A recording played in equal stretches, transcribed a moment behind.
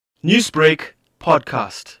Newsbreak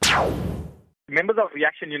Podcast. Members of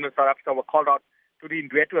Reaction Unit South Africa were called out to the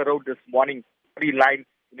Ndwedwe road this morning, line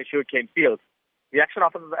in the sugarcane fields. Reaction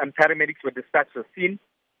officers and paramedics were dispatched to the scene,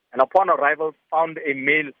 and upon arrival, found a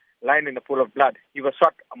male lying in a pool of blood. He was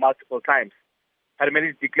shot multiple times.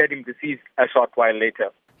 Paramedics declared him deceased a short while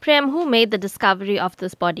later. Prem, who made the discovery of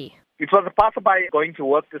this body? It was a passerby going to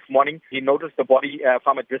work this morning. He noticed the body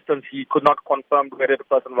from a distance. He could not confirm whether the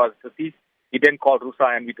person was deceased. He then called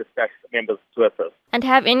RUSA and we dispatched members to assist. And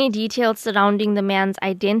have any details surrounding the man's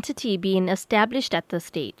identity been established at this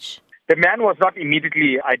stage? The man was not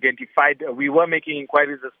immediately identified. We were making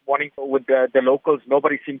inquiries this morning with the locals.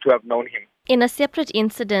 Nobody seemed to have known him. In a separate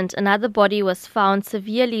incident, another body was found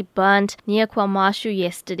severely burnt near KwaMashu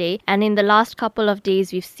yesterday, and in the last couple of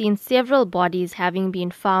days we've seen several bodies having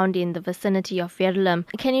been found in the vicinity of Verulam.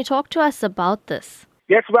 Can you talk to us about this?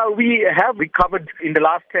 Yes, well, we have recovered in the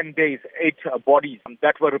last 10 days 8 bodies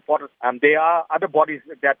that were reported. There are other bodies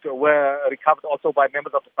that were recovered also by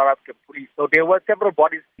members of the South African police. So there were several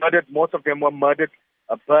bodies murdered. Most of them were murdered,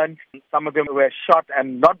 burned. Some of them were shot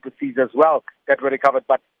and not deceased as well that were recovered.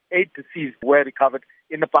 But 8 deceased were recovered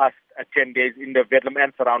in the past 10 days in the Verulam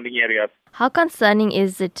and surrounding areas. How concerning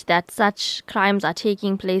is it that such crimes are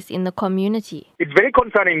taking place in the community? It's very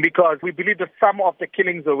concerning because we believe that some of the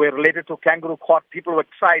killings were related to Kangaroo-court. People were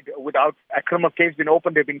tried without a criminal case being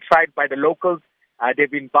opened. They've been tried by the locals.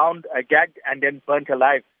 They've been bound, gagged, and then burnt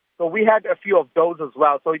alive. So we had a few of those as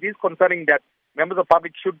well. So it is concerning that members of the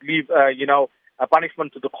public should leave, a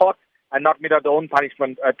punishment to the court and not mete out their own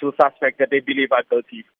punishment to suspects that they believe are guilty.